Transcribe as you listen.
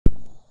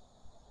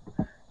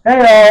Hey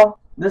y'all,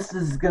 this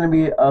is gonna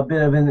be a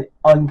bit of an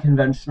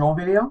unconventional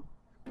video,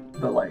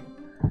 but like,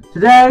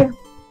 today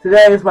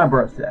is my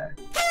birthday,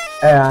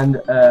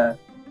 and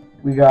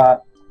we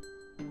got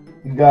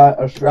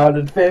a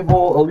Shrouded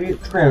Fable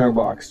Elite Trainer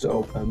box to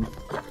open.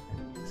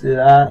 See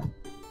that?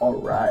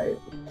 Alright.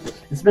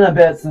 It's been a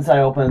bit since I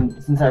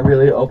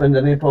really opened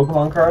any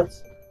Pokemon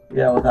cards.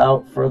 Yeah,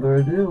 without further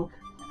ado,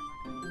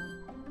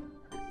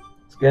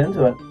 let's get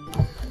into it.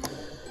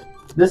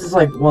 This is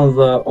like one of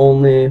the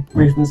only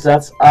recent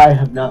sets I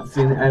have not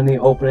seen any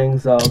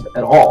openings of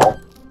at all.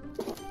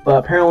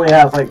 But apparently I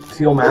have like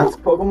Teal Mask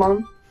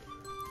Pokemon.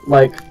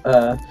 Like,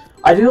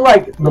 I do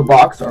like the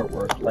box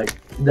artwork,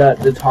 like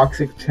the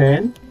Toxic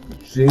Chain.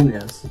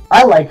 Genius.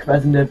 I like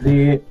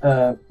Pheasantipity,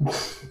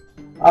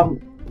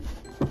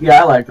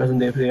 yeah, I like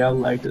Pheasantipity. I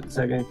liked it the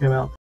second it came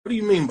out. What do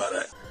you mean by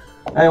that?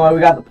 Anyway, we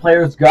got the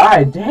Player's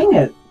Guide. Dang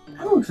it!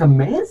 That looks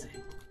amazing.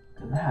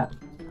 Look at that.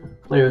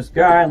 Player's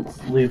Guide.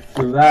 Let's leaf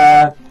through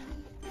that.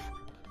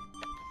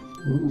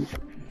 Ooh,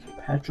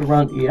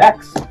 pecharunt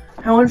EX.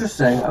 How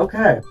interesting.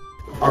 Okay.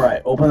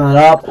 Alright, open that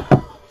up.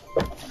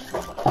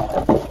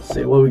 Let's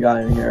see, what do we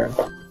got in here?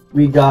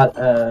 We got,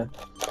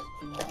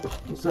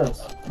 what's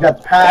this? We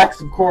got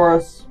packs, of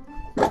course.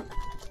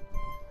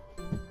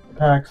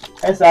 Packs.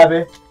 Hey,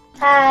 Savvy.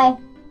 Hi.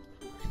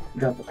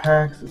 We got the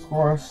packs, of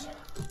course.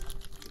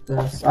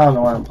 This. I don't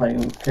know why I'm playing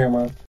with the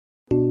camera.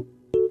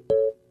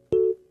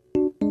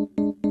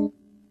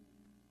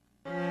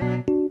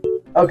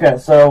 Okay,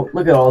 so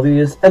look at all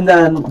these, and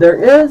then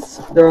there are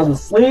the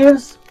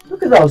sleeves.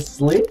 Look at those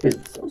sleeves.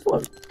 Those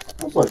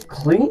look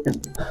clean.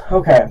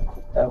 Okay,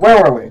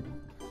 where were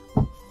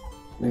we?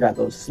 We got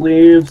those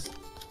sleeves,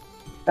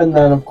 and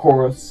then of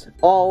course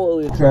all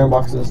Elite Trainer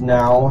boxes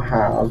now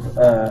have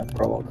a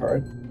promo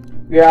card.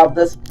 We have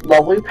this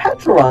lovely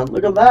pecharunt.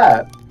 Look at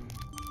that.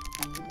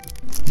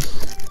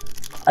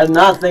 I did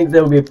not think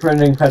they would be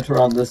printing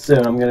pecharunt this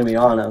soon. I'm gonna be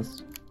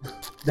honest.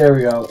 There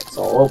we go. It's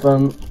all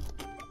open.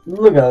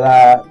 Look at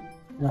that.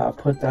 Now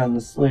put that in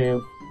the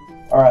sleeve.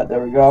 Alright,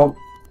 there we go.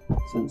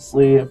 It's in the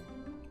sleeve.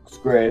 Looks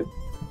great.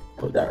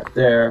 Put that right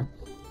there.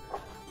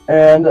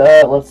 And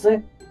let's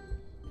see.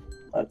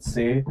 Let's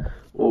see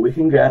what we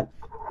can get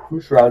from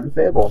Shrouded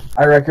Fable.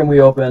 I reckon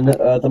we open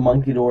the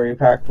munkidori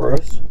pack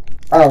first.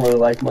 I don't really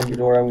like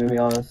munkidori, I'm gonna be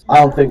honest. I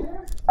don't think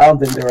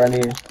there are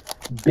any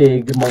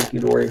big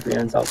munkidori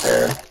fans out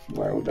there.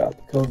 Where we got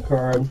the code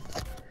card.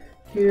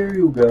 Here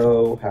you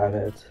go. Have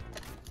it.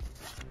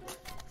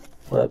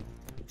 Flip.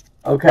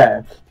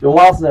 Okay. It's been a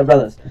while since I've done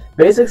this.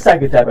 Basic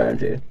Psychic type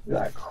energy. We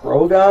got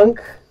Croagunk,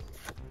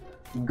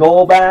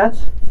 Golbat,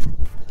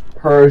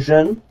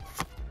 Persian,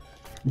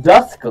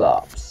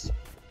 Dusclops,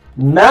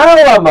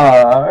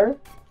 Malamar,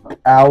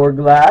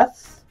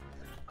 Hourglass,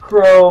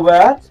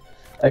 Crobat,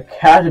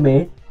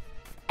 Academy,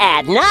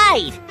 at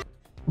night.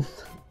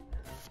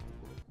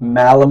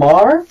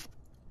 Malamar.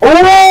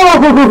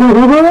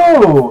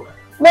 Oh!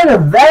 Look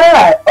at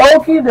that!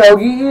 Okie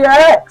dokie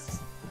EX!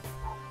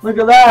 Look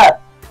at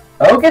that!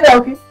 Okie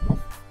dokie!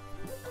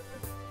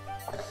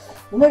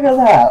 Look at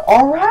that!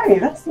 Alright,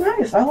 that's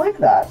nice. I like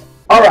that.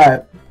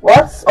 Alright,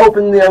 let's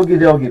open the Okie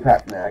dokie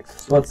pack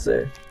next. Let's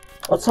see.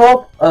 Let's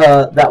hope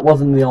that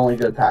wasn't the only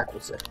good pack.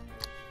 We'll see.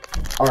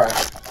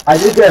 Alright. I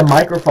did get a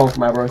microphone for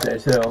my birthday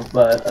too,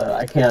 but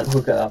I can't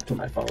hook it up to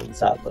my phone,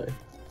 sadly.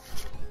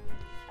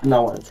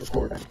 Not when it's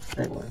recording.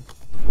 Anyway.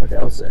 Okay,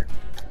 let's see.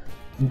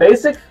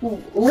 Basic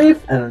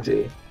Leaf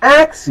Energy,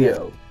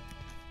 Axio,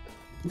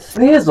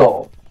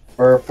 Sneasel,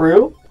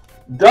 Furfrou,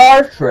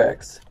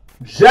 Dartrix,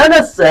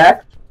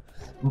 Genesect,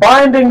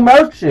 Binding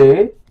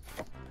Mochi,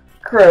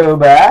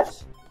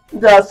 Crobat,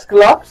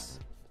 Dusclops,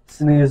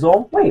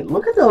 Sneasel. Wait,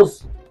 look at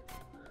those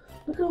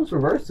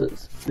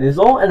reverses.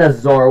 Sneasel and a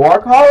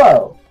Zoroark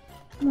Hollow.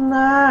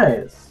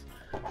 Nice.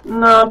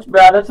 Not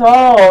bad at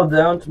all.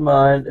 Don't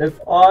mind if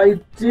I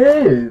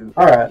do.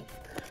 Alright.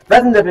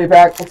 Pheasantipity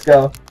pack, let's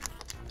go.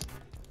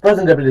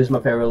 Pheasantipity is my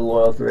favorite of the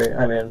loyal three.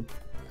 I mean,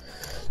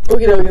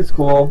 Okie Dokie's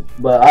cool,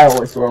 but I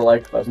always sort of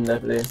like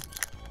Pheasantipity.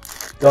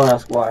 Don't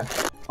ask why.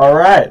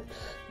 Alright.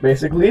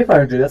 Basic Leaf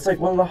Energy. That's like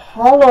one of the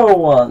hollow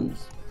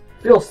ones.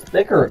 Feels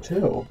thicker,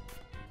 too.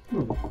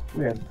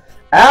 Weird.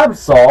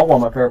 Absol, one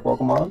of my favorite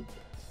Pokemon.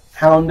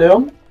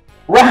 Houndoom.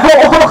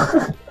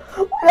 Rowlet!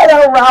 Look at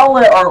that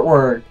Rowlet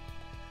artwork!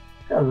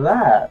 Look at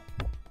that.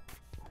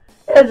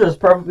 It's just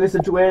perfectly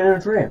situated in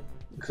a tree.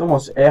 It's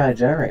almost AI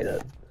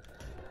generated.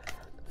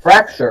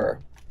 Fracture,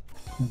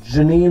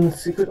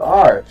 Janine's Secret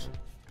Art,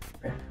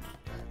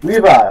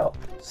 Weavile,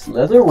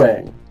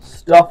 Slitherwing,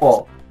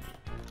 Stuffle,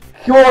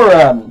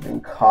 Kyurem,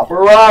 and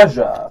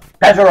Copperaja.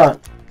 Pecharunt!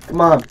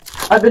 Come on.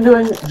 I've been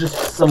doing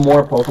just some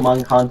more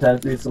Pokemon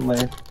content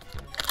recently.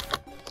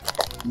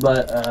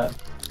 But,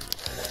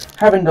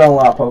 haven't done a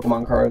lot of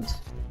Pokemon cards.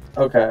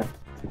 Okay.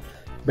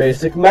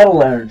 Basic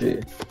Metal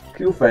Energy,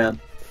 Qfan,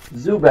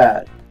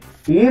 Zubat,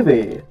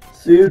 Eevee,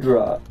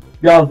 Seadra,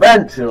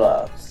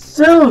 Galvantula,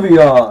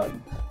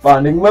 Sylveon,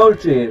 Binding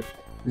Mochi,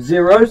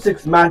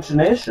 06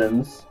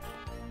 Machinations,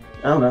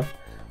 I don't know,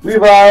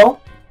 Weavile,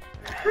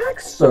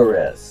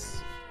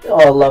 Haxorus, oh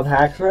I love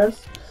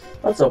Haxorus,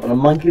 Let's open a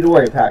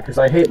munkidori pack, because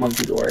I hate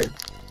munkidori.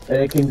 And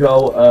it can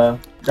go,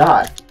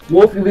 die.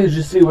 Wolf of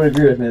VGC would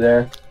agree with me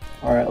there.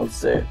 Alright, let's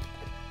see.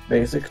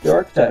 Basic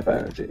dark type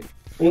energy.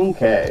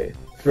 Inkay.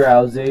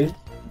 Drowsy.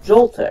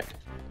 Joltik.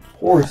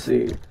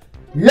 Horsey.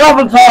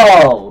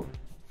 Yavatal!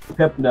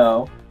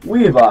 Hypno.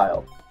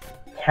 Weavile.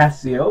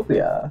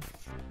 Cassiopeia.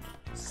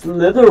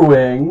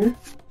 Slitherwing.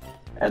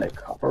 And a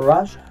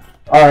Copperajah.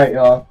 Alright,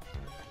 y'all.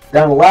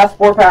 Down to the last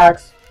 4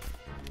 packs.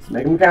 Let's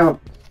make them count.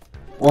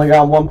 Only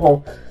got 1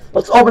 pull.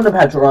 Let's open the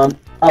pecharunt.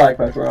 I like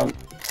pecharunt.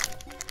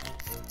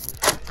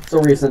 It's a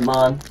recent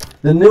mon.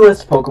 The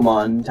newest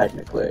Pokemon,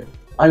 technically.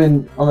 I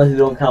mean, unless you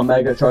don't count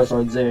Mega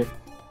Charizard Z.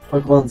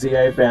 Pokemon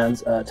ZA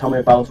fans, tell me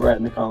if I was right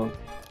in the comments.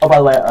 Oh, by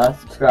the way,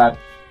 subscribe.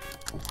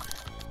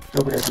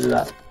 Don't forget to do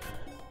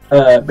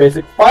that.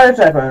 Basic Fire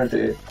type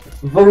energy.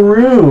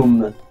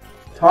 Varoom.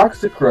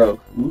 Toxicroak.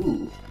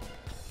 Ooh.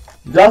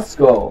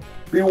 Duskull.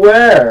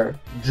 Beware.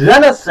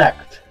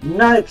 Genesect.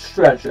 Night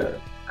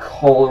Stretcher.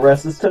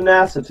 Colress's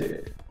Tenacity.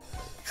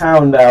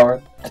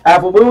 Houndour.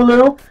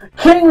 Applebulu.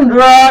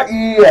 Kingdra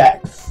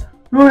EX.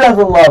 Who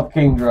doesn't love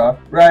Kingdra,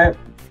 right?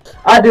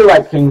 I do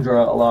like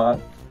Kingdra a lot.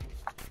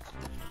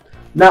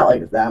 Not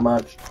like it that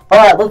much.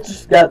 Alright, let's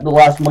just get the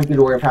last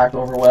Munkidori pack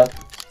over with.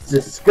 It's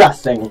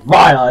disgusting,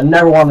 vile. I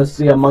never want to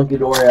see a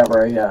Munkidori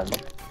ever again.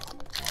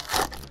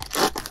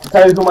 I'll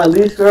tell you who my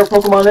least favorite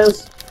Pokemon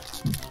is?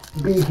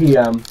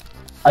 Behem.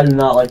 I do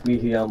not like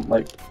Behem,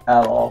 like,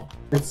 at all.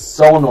 It's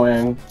so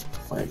annoying.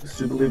 Like,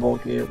 stupidly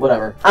bulky,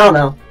 whatever. I don't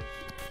know.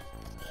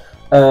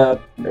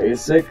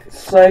 Basic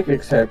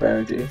Psychic type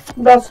energy.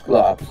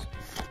 Dusclops.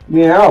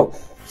 Meowth.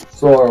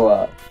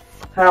 Sorta.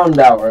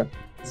 Houndour.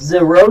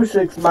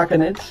 06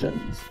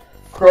 Machinations.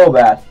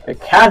 Crobat.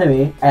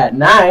 Academy at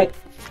night.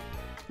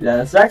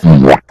 Genesect.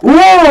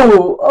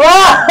 Woo!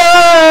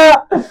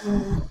 Ah!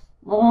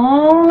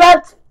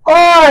 That's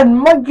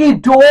fun!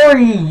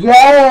 Munkidori!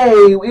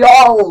 Yay! We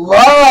all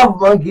love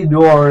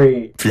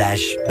Munkidori!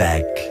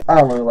 Flashback. I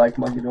don't really like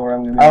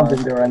Munkidori. I don't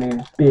think there are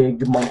any big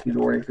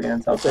Munkidori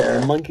fans out there.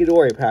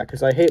 Munkidori pack,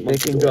 because I hate Munkidori. They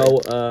can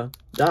go,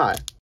 die.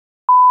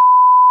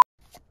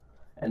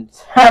 And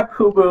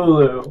Tapu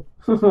Bulu.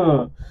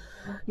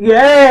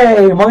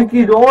 Yay!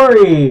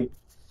 Munkidori!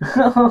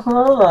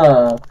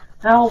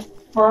 How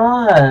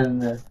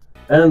fun! And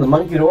then the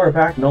Munkidori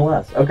pack, no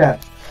less. Okay.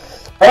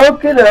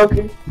 Okie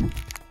dokie.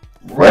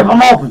 Rip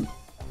them open!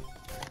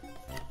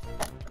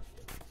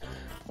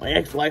 My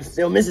ex-wife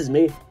still misses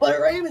me, but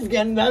her aim is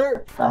getting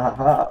better!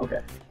 Haha,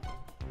 okay.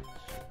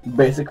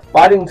 Basic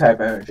fighting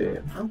type energy.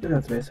 I don't think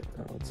that's basic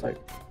though, it's like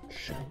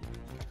shit.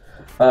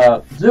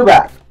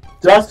 Zubat,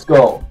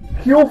 Duskull,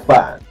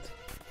 Qfant,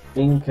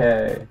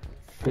 Inkay,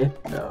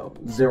 Hypno,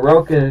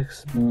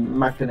 Xerocix,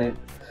 Machinate,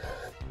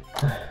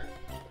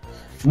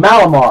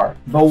 Malamar,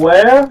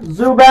 Beware,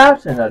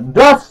 Zubat, and a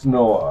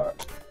Dusknoir.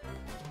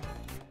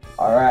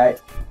 Alright,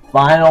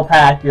 final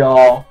pack,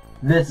 y'all.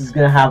 This is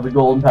gonna have the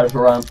golden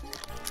pecharunt.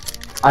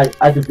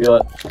 I can feel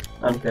it.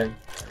 I'm kidding.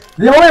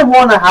 The only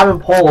one I haven't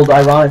pulled,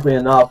 ironically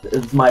enough,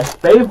 is my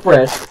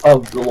favorite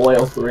of the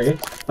loyal 3,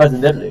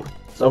 Pheasantipity.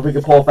 So if we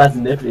could pull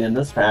Pheasantipity in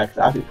this pack,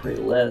 that'd be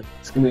pretty lit.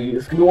 It's gonna be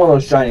one of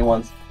those shiny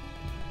ones.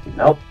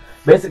 Nope.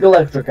 Basic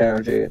electric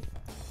energy.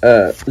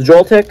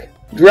 Joltik,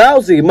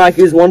 Drowsy,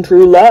 Mikey's one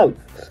true love.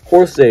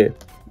 Horsey,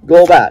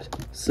 Golbat,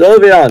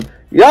 Sylveon,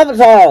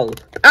 Yavatal,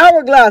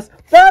 Hourglass,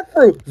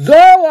 Fruit,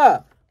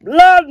 Zoa,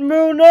 Blood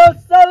Moona,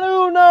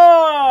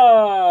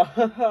 Saluna!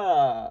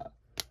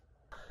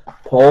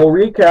 Poll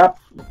recap.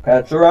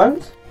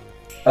 Pecharunt,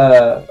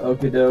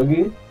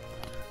 Okidogi,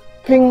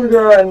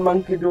 Kingdra, and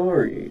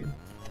Munkidori.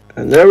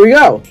 And there we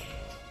go.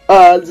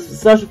 This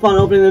is such a fun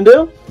opening to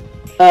do.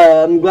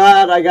 I'm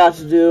glad I got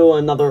to do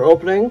another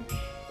opening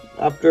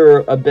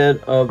after a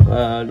bit of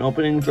an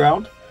opening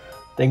drought.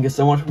 Thank you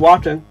so much for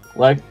watching.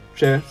 Like,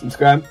 share,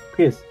 subscribe.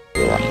 Peace.